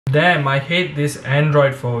Damn, I hate this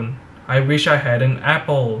Android phone. I wish I had an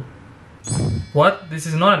Apple. What? This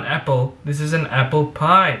is not an apple. This is an apple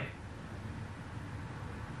pie.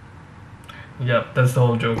 Yep, that's the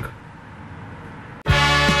whole joke.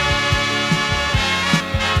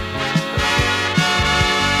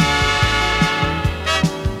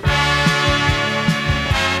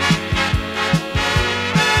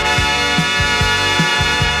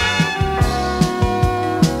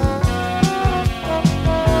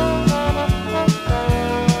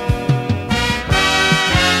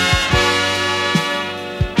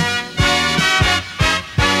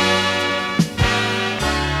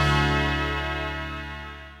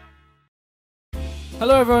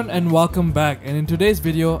 Hello everyone and welcome back, and in today's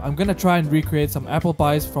video I'm gonna try and recreate some apple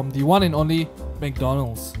pies from the one and only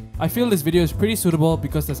McDonald's. I feel this video is pretty suitable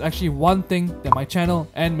because there's actually one thing that my channel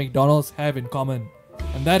and McDonald's have in common,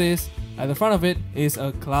 and that is, at the front of it is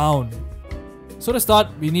a clown. So to start,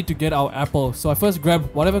 we need to get our apple, so I first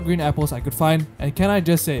grabbed whatever green apples I could find, and can I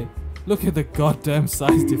just say, look at the goddamn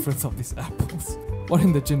size difference of these apples. What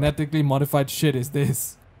in the genetically modified shit is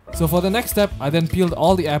this? So for the next step, I then peeled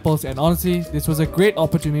all the apples, and honestly, this was a great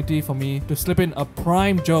opportunity for me to slip in a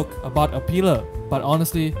prime joke about a peeler, but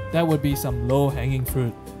honestly, that would be some low-hanging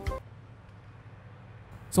fruit.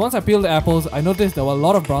 So once I peeled the apples, I noticed there were a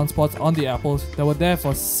lot of brown spots on the apples that were there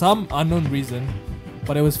for some unknown reason,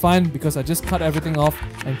 but it was fine because I just cut everything off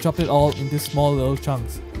and chopped it all into small little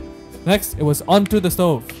chunks. Next, it was onto the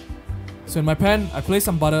stove. So in my pan, I placed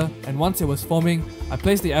some butter, and once it was foaming, I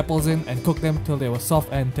placed the apples in and cooked them till they were soft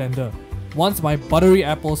and tender. Once my buttery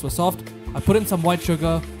apples were soft, I put in some white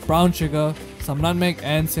sugar, brown sugar, some nutmeg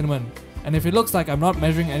and cinnamon. And if it looks like I'm not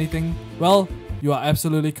measuring anything, well, you are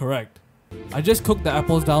absolutely correct. I just cooked the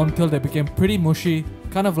apples down till they became pretty mushy,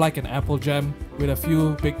 kind of like an apple jam with a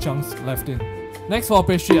few big chunks left in. Next for our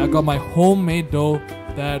pastry, I got my homemade dough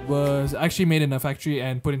that was actually made in a factory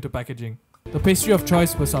and put into packaging. The pastry of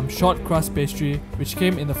choice was some shortcrust pastry, which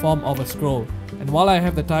came in the form of a scroll. And while I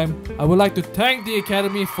have the time, I would like to thank the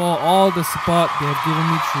Academy for all the support they have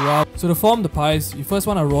given me throughout. So to form the pies, you first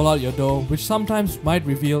want to roll out your dough, which sometimes might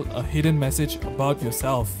reveal a hidden message about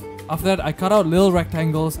yourself. After that, I cut out little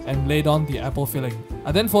rectangles and laid on the apple filling.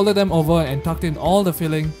 I then folded them over and tucked in all the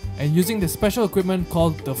filling, and using the special equipment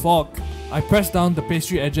called the fork, I pressed down the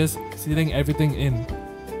pastry edges, sealing everything in.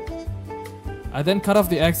 I then cut off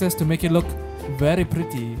the excess to make it look very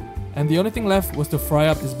pretty, and the only thing left was to fry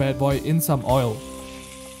up this bad boy in some oil.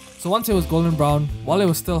 So once it was golden brown, while it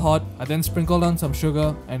was still hot, I then sprinkled on some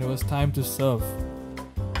sugar and it was time to serve.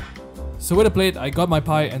 So with a plate, I got my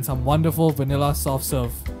pie and some wonderful vanilla soft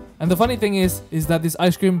serve. And the funny thing is that this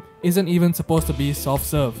ice cream isn't even supposed to be soft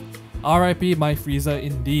serve. RIP my freezer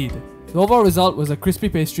indeed. The overall result was a crispy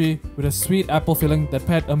pastry with a sweet apple filling that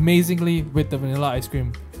paired amazingly with the vanilla ice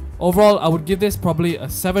cream. Overall, I would give this probably a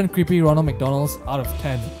 7 creepy Ronald McDonald's out of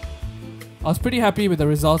 10. I was pretty happy with the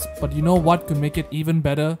results, but you know what could make it even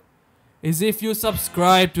better? Is if you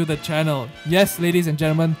subscribe to the channel. Yes, ladies and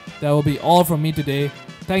gentlemen, that will be all from me today.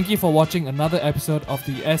 Thank you for watching another episode of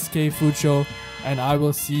the SK Food Show, and I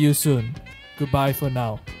will see you soon. Goodbye for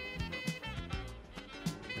now.